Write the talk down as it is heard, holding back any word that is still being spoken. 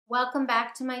Welcome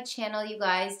back to my channel, you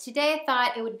guys. Today I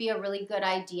thought it would be a really good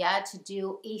idea to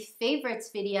do a favorites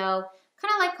video,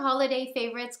 kind of like holiday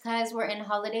favorites because we're in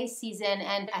holiday season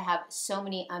and I have so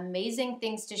many amazing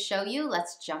things to show you.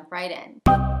 Let's jump right in.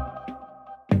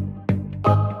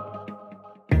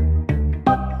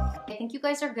 I think you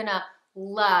guys are gonna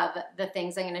love the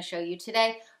things I'm gonna show you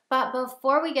today. But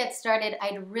before we get started,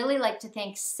 I'd really like to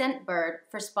thank Scentbird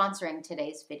for sponsoring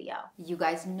today's video. You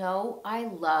guys know I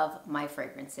love my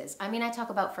fragrances. I mean, I talk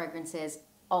about fragrances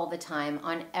all the time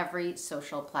on every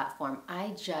social platform.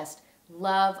 I just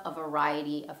love a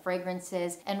variety of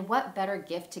fragrances. And what better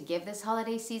gift to give this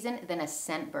holiday season than a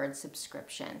Scentbird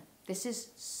subscription? This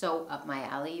is so up my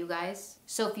alley, you guys.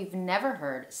 So if you've never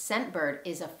heard, Scentbird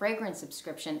is a fragrance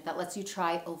subscription that lets you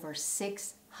try over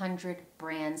 600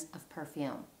 brands of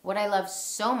perfume. What I love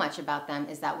so much about them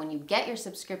is that when you get your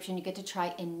subscription, you get to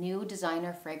try a new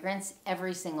designer fragrance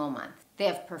every single month. They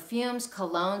have perfumes,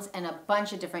 colognes, and a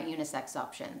bunch of different unisex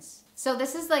options. So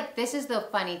this is the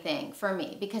funny thing for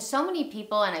me, because so many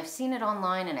people, and I've seen it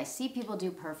online and I see people do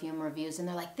perfume reviews and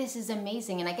they're like, this is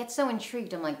amazing. And I get so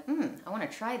intrigued. I'm like, I want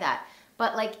to try that.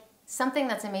 But like something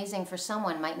that's amazing for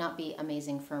someone might not be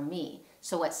amazing for me.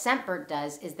 So what Scentbird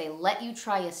does is they let you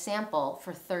try a sample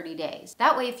for 30 days.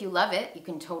 That way, if you love it, you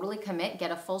can totally commit, get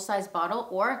a full-size bottle,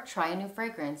 or try a new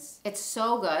fragrance. It's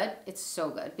so good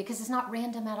because it's not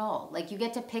random at all. Like you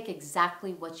get to pick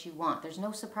exactly what you want. There's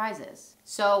no surprises.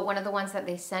 So one of the ones that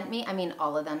they sent me, I mean,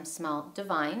 all of them smell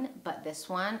divine, but this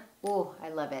one, oh, I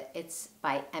love it. It's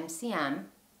by MCM,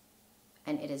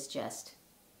 and it is just,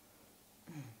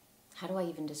 how do I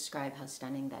even describe how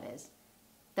stunning that is?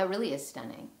 That really is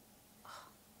stunning.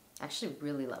 I actually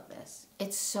really love this.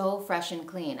 It's so fresh and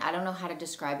clean. I don't know how to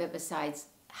describe it besides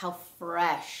how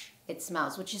fresh it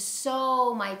smells, which is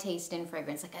so my taste in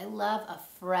fragrance. Like I love a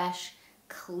fresh,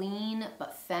 clean,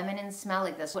 but feminine smell.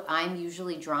 Like that's what I'm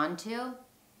usually drawn to.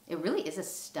 It really is a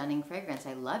stunning fragrance.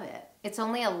 I love it. It's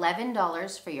only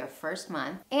 $11 for your first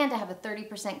month, and I have a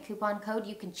 30% coupon code.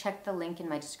 You can check the link in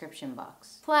my description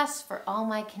box. Plus, for all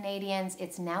my Canadians,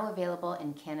 it's now available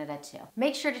in Canada too.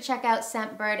 Make sure to check out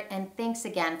Scentbird, and thanks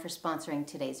again for sponsoring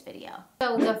today's video.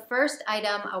 So the first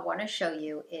item I want to show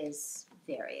you is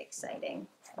very exciting.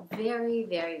 Very,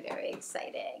 very, very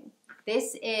exciting.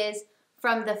 This is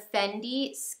from the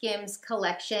Fendi Skims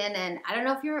collection, and I don't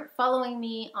know if you're following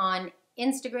me on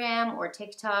Instagram or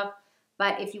TikTok,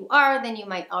 but if you are, then you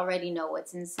might already know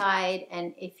what's inside.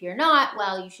 And if you're not,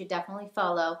 well, you should definitely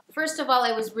follow. First of all,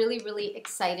 I was really, really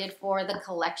excited for the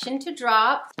collection to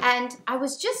drop. And I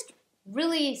was just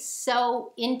really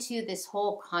so into this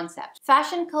whole concept.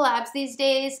 Fashion collabs these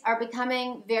days are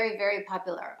becoming very, very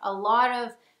popular. A lot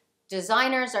of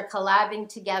designers are collabing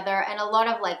together, and a lot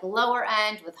of like lower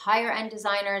end with higher end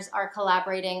designers are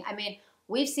collaborating. I mean,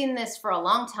 we've seen this for a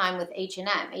long time with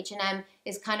H&M. H&M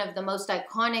is kind of the most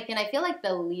iconic, and I feel like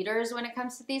the leaders when it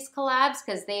comes to these collabs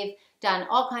because they've done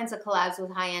all kinds of collabs with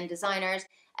high-end designers.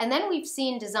 And then we've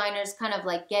seen designers kind of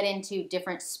like get into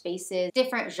different spaces,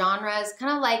 different genres,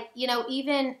 kind of like, you know,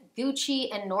 even Gucci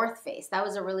and North Face. That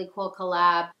was a really cool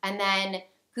collab. And then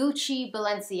Gucci,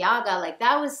 Balenciaga, like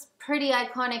that was pretty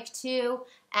iconic too.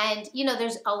 And you know,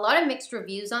 there's a lot of mixed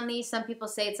reviews on these. Some people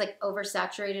say it's like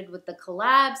oversaturated with the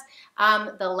collabs.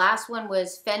 The last one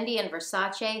was Fendi and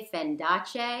Versace,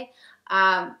 Fendace.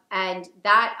 And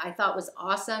that I thought was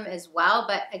awesome as well.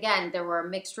 But again, there were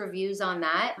mixed reviews on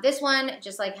that. This one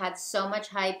just like had so much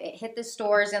hype. It hit the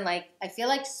stores and like, I feel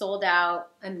like sold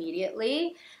out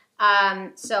immediately.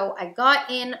 So I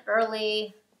got in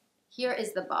early. Here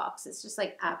is the box. It's just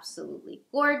like absolutely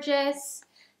gorgeous.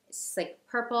 It's like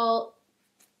purple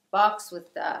box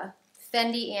with the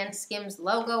Fendi and Skims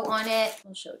logo on it.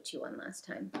 I'll show it to you one last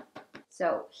time.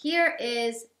 So here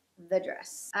is the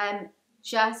dress.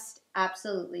 Just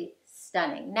absolutely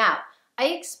stunning. Now, I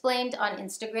explained on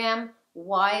Instagram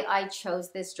why I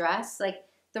chose this dress. Like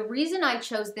the reason I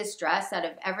chose this dress out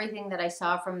of everything that I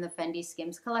saw from the Fendi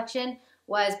Skims collection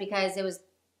was because it was,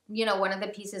 you know, one of the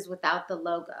pieces without the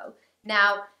logo.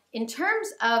 Now, in terms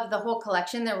of the whole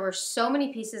collection, there were so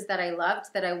many pieces that I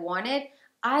loved, that I wanted.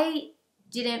 I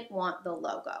didn't want the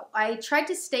logo. I tried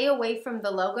to stay away from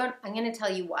the logo. I'm going to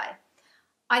tell you why.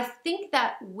 I think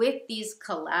that with these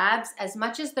collabs, as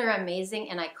much as they're amazing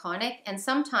and iconic, and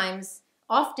sometimes,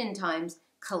 oftentimes,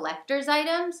 collector's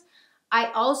items,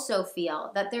 I also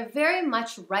feel that they're very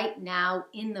much right now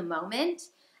in the moment.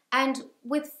 And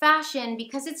with fashion,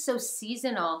 because it's so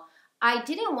seasonal, I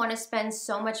didn't want to spend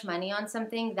so much money on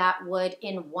something that would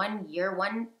in 1 year,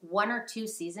 one or two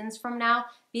seasons from now,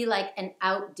 be like an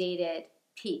outdated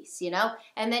piece, you know?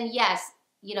 And then yes,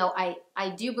 you know, I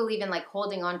do believe in like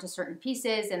holding on to certain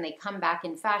pieces and they come back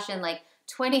in fashion like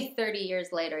 20, 30 years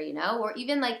later, you know, or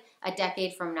even like a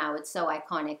decade from now, it's so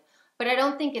iconic. But I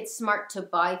don't think it's smart to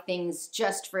buy things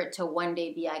just for it to one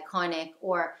day be iconic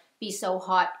or be so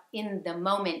hot in the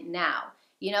moment now.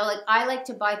 You know, like I like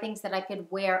to buy things that I could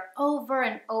wear over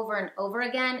and over and over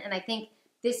again. And I think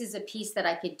this is a piece that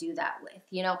I could do that with.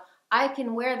 You know, I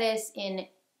can wear this in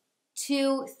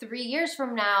 2, 3 years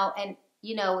from now and,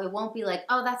 you know, it won't be like,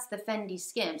 oh, that's the Fendi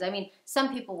Skims. I mean,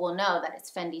 some people will know that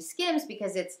it's Fendi Skims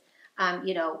because it's,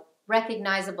 you know,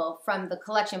 recognizable from the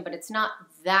collection, but it's not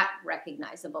that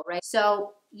recognizable, right?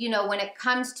 So, you know, when it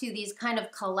comes to these kind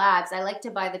of collabs, I like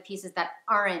to buy the pieces that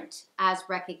aren't as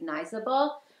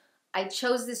recognizable. I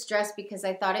chose this dress because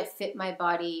I thought it fit my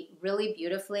body really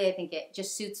beautifully. I think it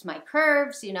just suits my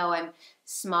curves. You know, I'm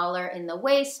smaller in the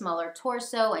waist, smaller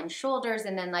torso and shoulders,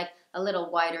 and then like a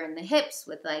little wider in the hips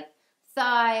with like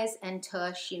thighs and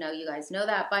tush. You know, you guys know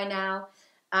that by now.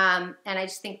 And I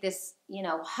just think this, you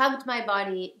know, hugged my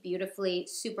body beautifully,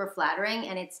 super flattering.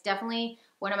 And it's definitely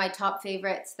one of my top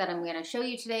favorites that I'm going to show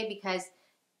you today because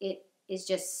it is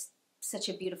just such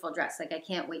a beautiful dress. Like I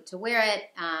can't wait to wear it.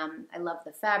 I love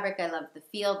the fabric. I love the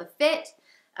feel, the fit.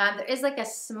 There is like a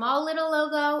small little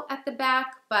logo at the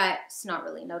back, but it's not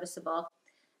really noticeable.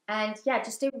 And yeah,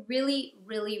 just a really,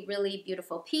 really, really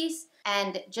beautiful piece.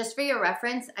 And just for your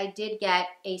reference, I did get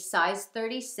a size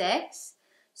 36.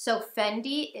 So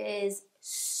Fendi is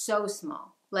so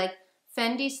small. Like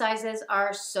Fendi sizes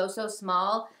are so, so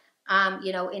small.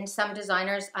 You know, in some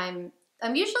designers, I'm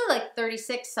usually like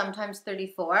 36, sometimes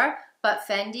 34, but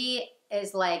Fendi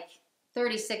is like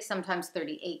 36, sometimes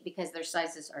 38 because their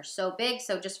sizes are so big.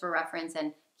 So just for reference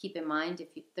and keep in mind, if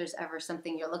there's ever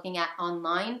something you're looking at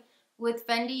online with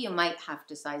Fendi, you might have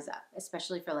to size up,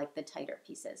 especially for like the tighter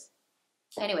pieces.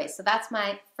 Anyway, so that's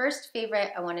my first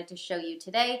favorite I wanted to show you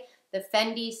today. The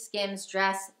Fendi Skims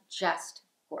dress, just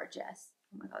gorgeous.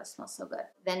 Oh my God, it smells so good.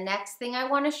 The next thing I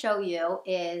want to show you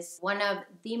is one of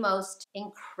the most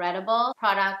incredible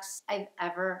products I've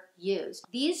ever used.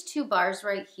 These 2 bars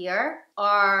right here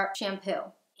are shampoo.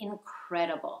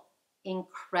 Incredible,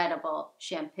 incredible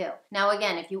shampoo. Now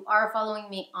again, if you are following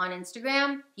me on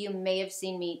Instagram, you may have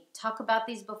seen me talk about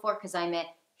these before because I'm a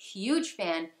huge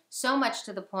fan, so much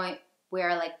to the point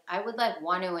where like I would like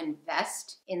want to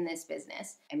invest in this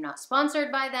business. I'm not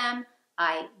sponsored by them.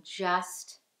 I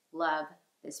just love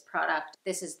this product.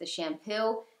 This is the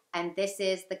shampoo and this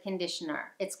is the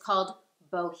conditioner. It's called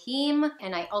Bohème,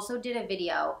 and I also did a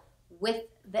video with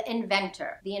the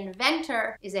inventor. The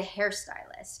inventor is a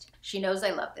hairstylist. She knows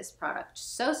I love this product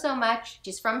so, so much.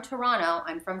 She's from Toronto.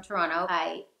 I'm from Toronto.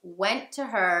 I went to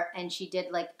her and she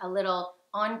did like a little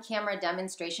on-camera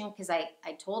demonstration because I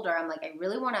told her, I'm like, I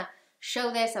really want to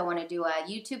show this. I want to do a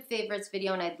YouTube favorites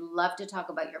video and I'd love to talk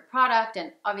about your product.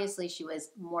 And obviously she was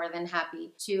more than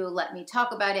happy to let me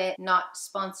talk about it, not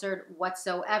sponsored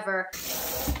whatsoever.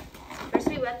 First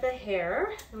we wet the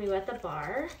hair, then we wet the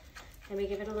bar, then we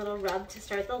give it a little rub to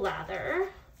start the lather.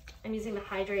 I'm using the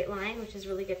Hydrate line, which is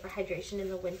really good for hydration in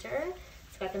the winter.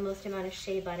 It's got the most amount of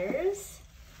shea butters.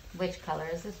 Which color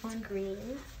is this one? It's green.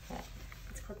 Okay.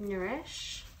 It's called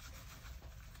Nourish.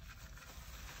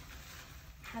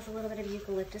 Has a little bit of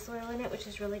eucalyptus oil in it, which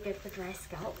is really good for dry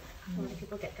scalp. A lot of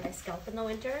people get dry scalp in the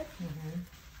winter.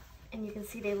 And you can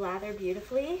see they lather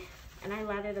beautifully, and I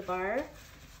lather the bar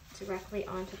directly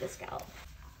onto the scalp.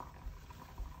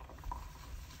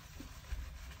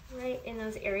 Right in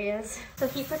those areas. So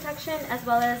heat protection as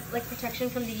well as like protection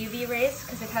from the UV rays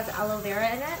because it has aloe vera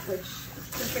in it, which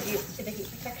contributes to the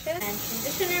heat protection. And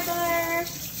conditioner bar.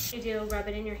 You do rub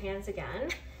it in your hands again,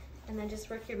 and then just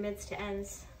work your mids to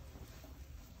ends.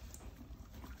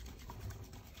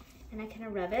 And I kind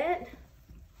of rub it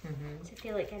to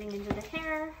feel it getting into the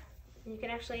hair. And you can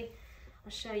actually,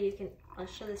 I'll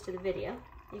show this to the video.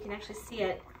 You can actually see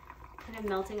it kind of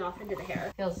melting off into the hair.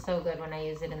 It feels so good when I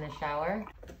use it in the shower.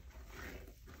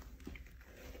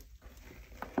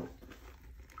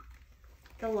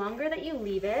 The longer that you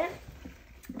leave it,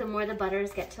 the more the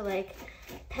butters get to like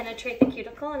penetrate the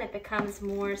cuticle and it becomes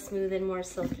more smooth and more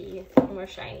silky, more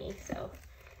shiny. So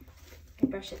I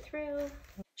brush it through.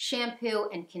 Shampoo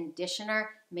and conditioner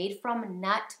made from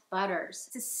nut butters.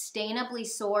 Sustainably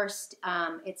sourced.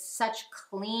 It's such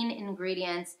clean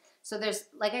ingredients. So there's,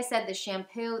 like I said, the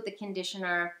shampoo, the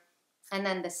conditioner, and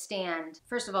then the stand.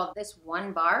 First of all, this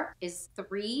one bar is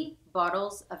 3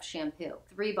 bottles of shampoo.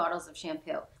 3 bottles of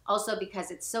shampoo. Also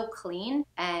because it's so clean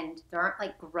and there aren't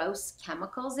like gross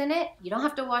chemicals in it, you don't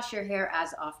have to wash your hair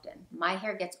as often. My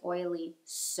hair gets oily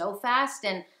so fast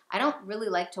and I don't really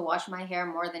like to wash my hair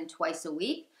more than twice a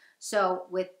week. So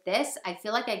with this, I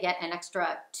feel like I get an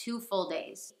extra 2 full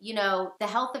days. You know, the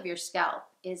health of your scalp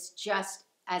is just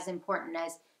as important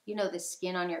as, you know, the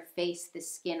skin on your face, the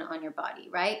skin on your body,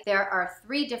 right? There are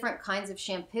 3 different kinds of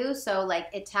shampoo. So like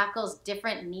it tackles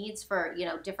different needs for, you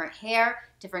know, different hair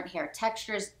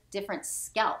textures, different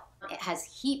scalp. It has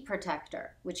heat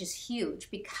protector, which is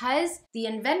huge because the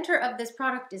inventor of this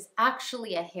product is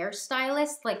actually a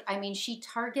hairstylist. Like, I mean, she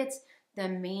targets the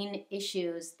main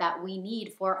issues that we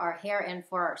need for our hair and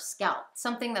for our scalp.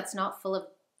 Something that's not full of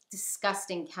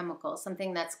disgusting chemicals,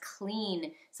 something that's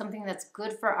clean, something that's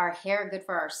good for our hair, good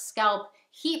for our scalp,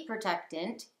 heat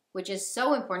protectant, which is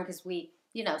so important because we,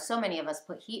 you know, so many of us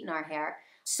put heat in our hair.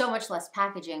 So much less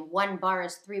packaging. 1 bar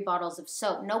is 3 bottles of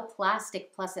soap. No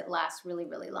plastic, plus it lasts really,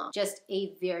 really long. Just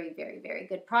a very, very, very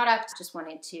good product. Just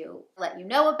wanted to let you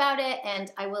know about it,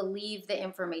 and I will leave the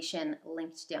information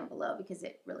linked down below because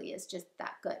it really is just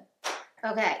that good.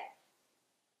 Okay.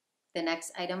 The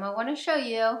next item I want to show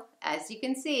you, as you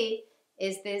can see,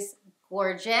 is this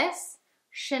gorgeous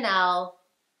Chanel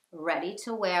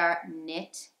ready-to-wear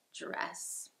knit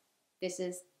dress. This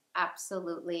is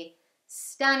absolutely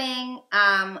stunning.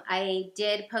 I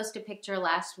did post a picture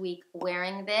last week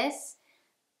wearing this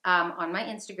on my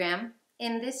Instagram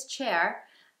in this chair.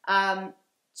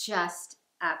 Just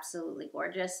absolutely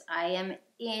gorgeous. I am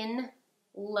in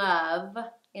love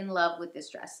with this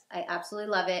dress. I absolutely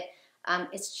love it.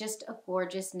 It's just a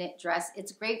gorgeous knit dress.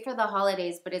 It's great for the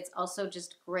holidays, but it's also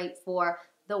just great for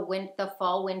the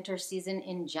fall winter season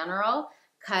in general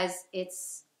because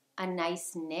it's a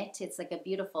nice knit. It's like a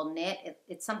beautiful knit.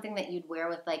 It's something that you'd wear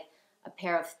with like a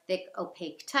pair of thick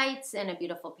opaque tights and a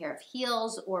beautiful pair of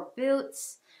heels or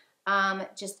boots.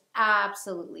 Just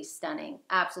absolutely stunning.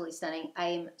 Absolutely stunning. I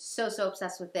am so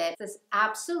obsessed with it. This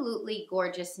absolutely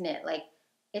gorgeous knit. Like,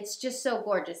 it's just so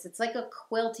gorgeous. It's like a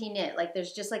quilty knit. Like,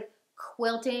 there's just like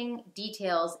quilting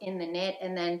details in the knit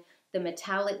and then the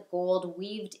metallic gold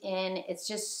weaved in. It's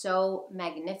just so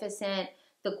magnificent.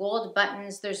 The gold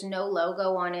buttons, there's no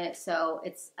logo on it, so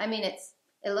it's, I mean, it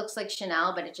looks like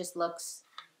Chanel, but it just looks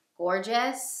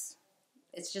gorgeous.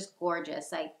 It's just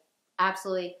gorgeous. I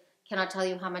absolutely cannot tell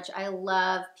you how much I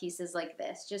love pieces like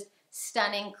this. Just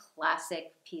stunning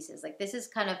classic pieces. Like, this is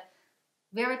kind of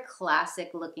very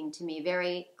classic looking to me,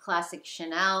 very classic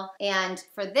Chanel. And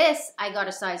for this, I got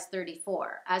a size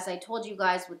 34. As I told you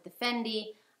guys with the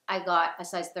Fendi, I got a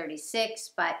size 36,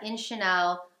 but in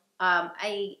Chanel,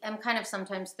 I am kind of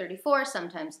sometimes 34,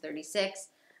 sometimes 36.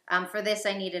 For this,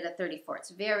 I needed a 34.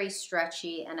 It's very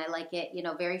stretchy, and I like it, you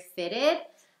know, very fitted.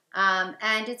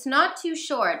 And it's not too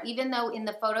short, even though in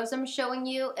the photos I'm showing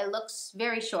you, it looks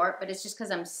very short, but it's just because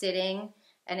I'm sitting,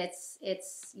 and it's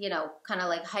you know, kind of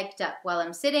like hiked up while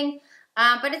I'm sitting.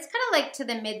 But it's kind of like to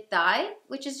the mid-thigh,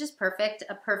 which is just perfect,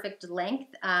 a perfect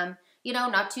length. You know,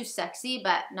 not too sexy,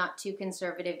 but not too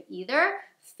conservative either.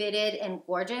 Fitted and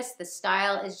gorgeous. The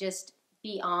style is just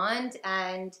beyond,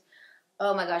 and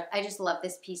oh my gosh, I just love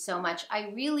this piece so much.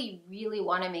 I really, really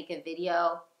want to make a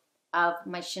video of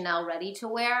my Chanel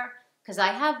ready-to-wear because I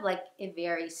have like a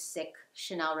very sick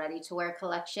Chanel ready-to-wear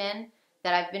collection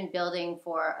that I've been building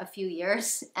for a few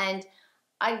years, and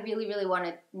I really, really want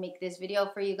to make this video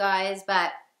for you guys,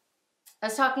 but I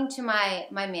was talking to my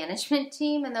management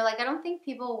team, and they're like, I don't think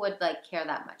people would like care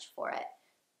that much for it.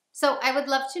 So I would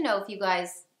love to know if you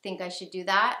guys think I should do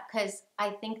that, because I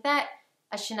think that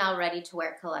a Chanel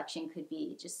ready-to-wear collection could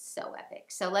be just so epic.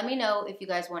 So let me know if you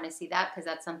guys want to see that, because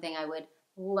that's something I would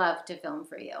love to film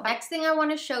for you. Next thing I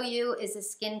want to show you is a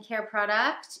skincare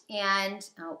product, and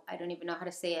oh, I don't even know how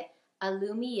to say it. A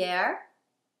Lumiere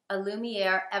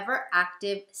Ever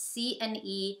Active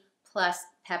C&E Plus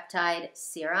Peptide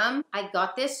Serum. I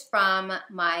got this from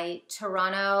my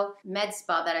Toronto med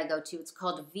spa that I go to. It's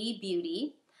called V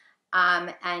Beauty.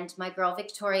 And my girl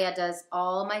Victoria does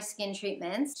all my skin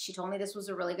treatments. She told me this was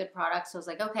a really good product, so I was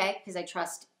like, okay, because I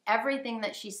trust everything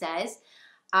that she says.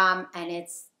 And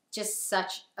it's just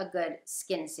such a good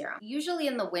skin serum. Usually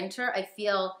in the winter, I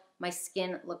feel my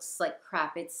skin looks like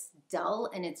crap. It's dull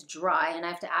and it's dry, and I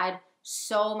have to add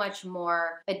so much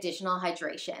more additional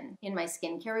hydration in my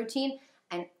skincare routine.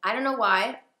 And I don't know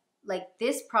why, like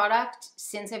this product,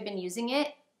 since I've been using it,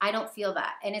 I don't feel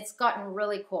that. And it's gotten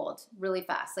really cold really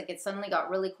fast. Like it suddenly got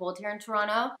really cold here in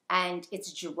Toronto, and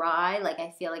it's dry. Like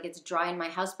I feel like it's dry in my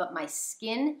house, but my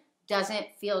skin doesn't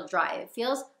feel dry. It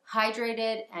feels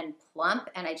hydrated and plump,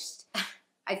 and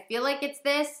I feel like it's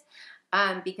this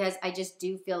because I just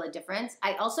do feel a difference.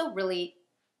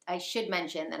 I should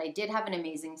mention that I did have an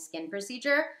amazing skin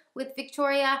procedure with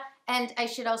Victoria, and I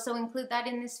should also include that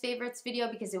in this favorites video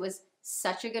because it was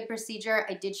such a good procedure.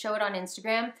 I did show it on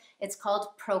Instagram. It's called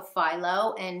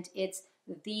Profilo, and it's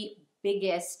the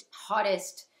biggest,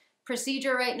 hottest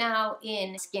procedure right now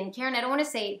in skincare. And I don't want to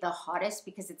say the hottest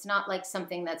because it's not like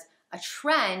something that's a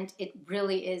trend. It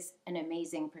really is an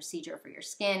amazing procedure for your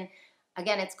skin.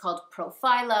 Again, it's called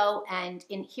Profhilo, and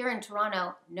here in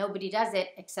Toronto, nobody does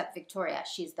it except Victoria.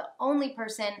 She's the only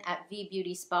person at V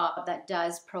Beauty Spa that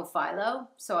does Profhilo.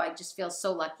 So I just feel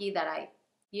so lucky that I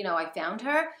found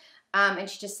her. And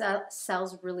she just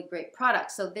sells really great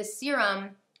products. So this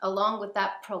serum, along with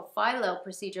that Profhilo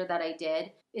procedure that I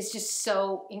did, is just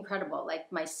so incredible.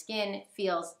 Like, my skin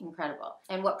feels incredible.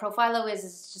 And what Profhilo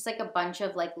is just like a bunch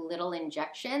of like little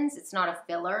injections. It's not a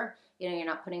filler. You're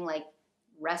not putting like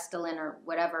Restylane or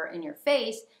whatever in your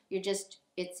face.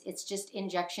 It's just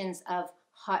injections of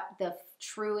the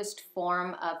truest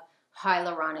form of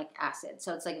hyaluronic acid.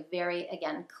 So it's like very,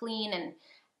 again, clean,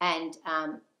 and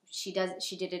she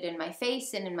did it in my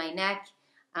face and in my neck.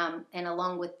 And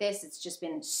along with this, it's just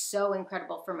been so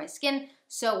incredible for my skin.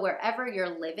 So wherever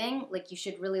you're living, like, you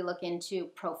should really look into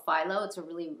Profhilo. It's a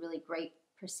really, really great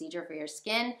procedure for your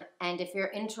skin. And if you're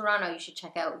in Toronto, you should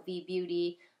check out V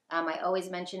Beauty. I always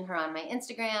mention her on my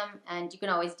Instagram, and you can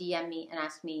always DM me and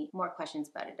ask me more questions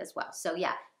about it as well. So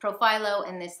yeah, Profhilo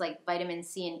and this like vitamin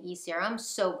C and E serum,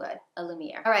 so good, a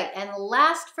Lumiere. All right, and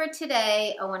last for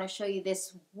today, I wanna show you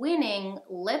this winning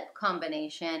lip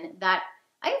combination that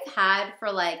I've had for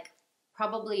like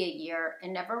probably a year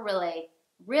and never really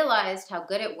realized how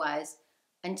good it was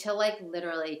until like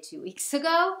literally 2 weeks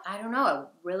ago. I don't know, I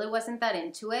really wasn't that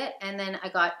into it. And then I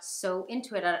got so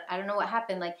into it, I don't know what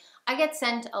happened. Like, I get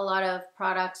sent a lot of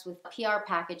products with PR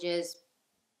packages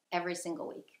every single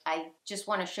week. I just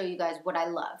wanna show you guys what I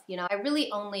love. I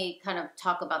really only kind of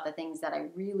talk about the things that I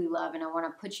really love and I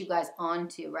wanna put you guys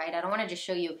onto, right? I don't wanna just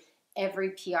show you every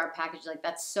PR package, like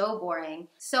that's so boring.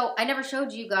 So I never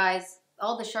showed you guys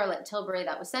all the Charlotte Tilbury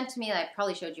that was sent to me. I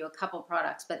probably showed you a couple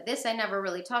products, but this I never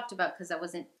really talked about because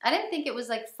I didn't think it was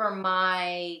like for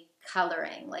my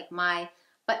coloring,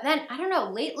 but then I don't know,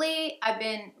 lately I've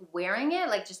been wearing it,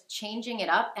 like just changing it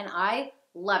up, and I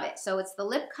love it. So it's the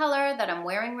lip color that I'm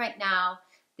wearing right now.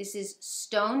 This is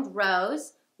Stoned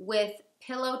Rose with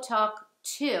Pillow Talk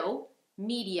 2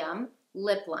 Medium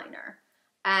Lip Liner.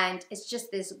 And it's just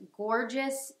this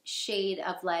gorgeous shade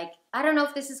of like, I don't know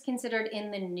if this is considered in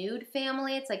the nude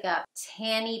family. It's like a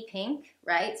tanny pink,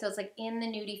 right? So it's like in the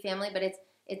nudie family, but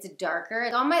it's darker.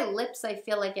 On my lips, I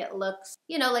feel like it looks,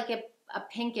 like a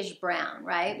pinkish brown,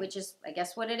 right? Which is, I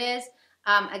guess, what it is.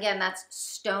 Again, that's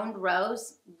Stoned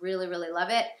Rose. Really, really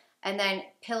love it. And then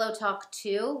Pillow Talk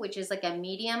 2, which is like a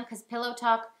medium, because Pillow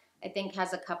Talk, I think,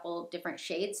 has a couple different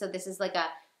shades. So this is like a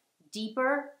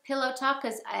deeper Pillow Talk,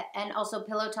 and also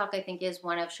Pillow Talk, I think, is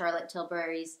one of Charlotte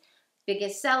Tilbury's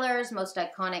biggest sellers, most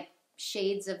iconic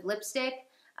shades of lipstick.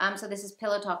 So this is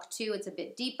Pillow Talk 2, it's a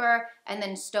bit deeper. And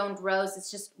then Stoned Rose,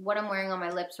 it's just what I'm wearing on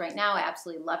my lips right now. I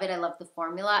absolutely love it. I love the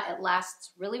formula. It lasts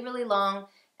really, really long,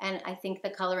 and I think the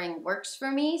coloring works for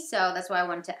me, so that's why I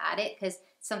wanted to add it, because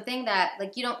something that,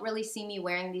 like, you don't really see me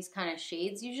wearing these kind of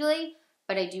shades usually,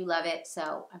 but I do love it,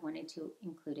 so I wanted to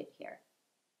include it here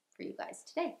for you guys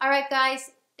today. All right,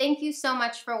 guys, thank you so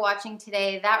much for watching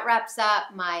today. That wraps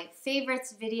up my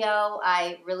favorites video.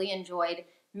 I really enjoyed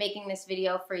making this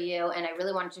video for you, and I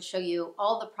really wanted to show you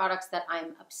all the products that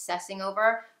I'm obsessing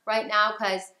over right now,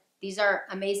 because these are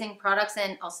amazing products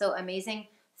and also amazing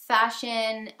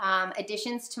fashion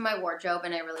additions to my wardrobe,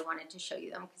 and I really wanted to show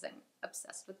you them because I'm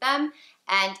obsessed with them,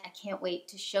 and I can't wait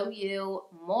to show you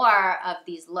more of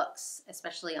these looks,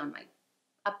 especially on my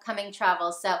upcoming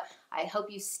travels. So I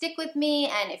hope you stick with me,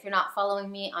 and if you're not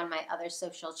following me on my other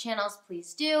social channels,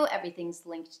 please do. Everything's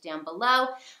linked down below.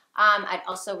 I'd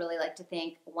also really like to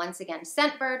thank, once again,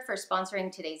 Scentbird for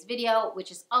sponsoring today's video, which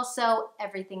is also,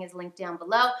 everything is linked down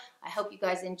below. I hope you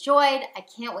guys enjoyed. I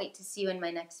can't wait to see you in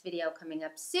my next video coming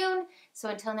up soon. So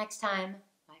until next time,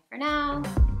 bye for now.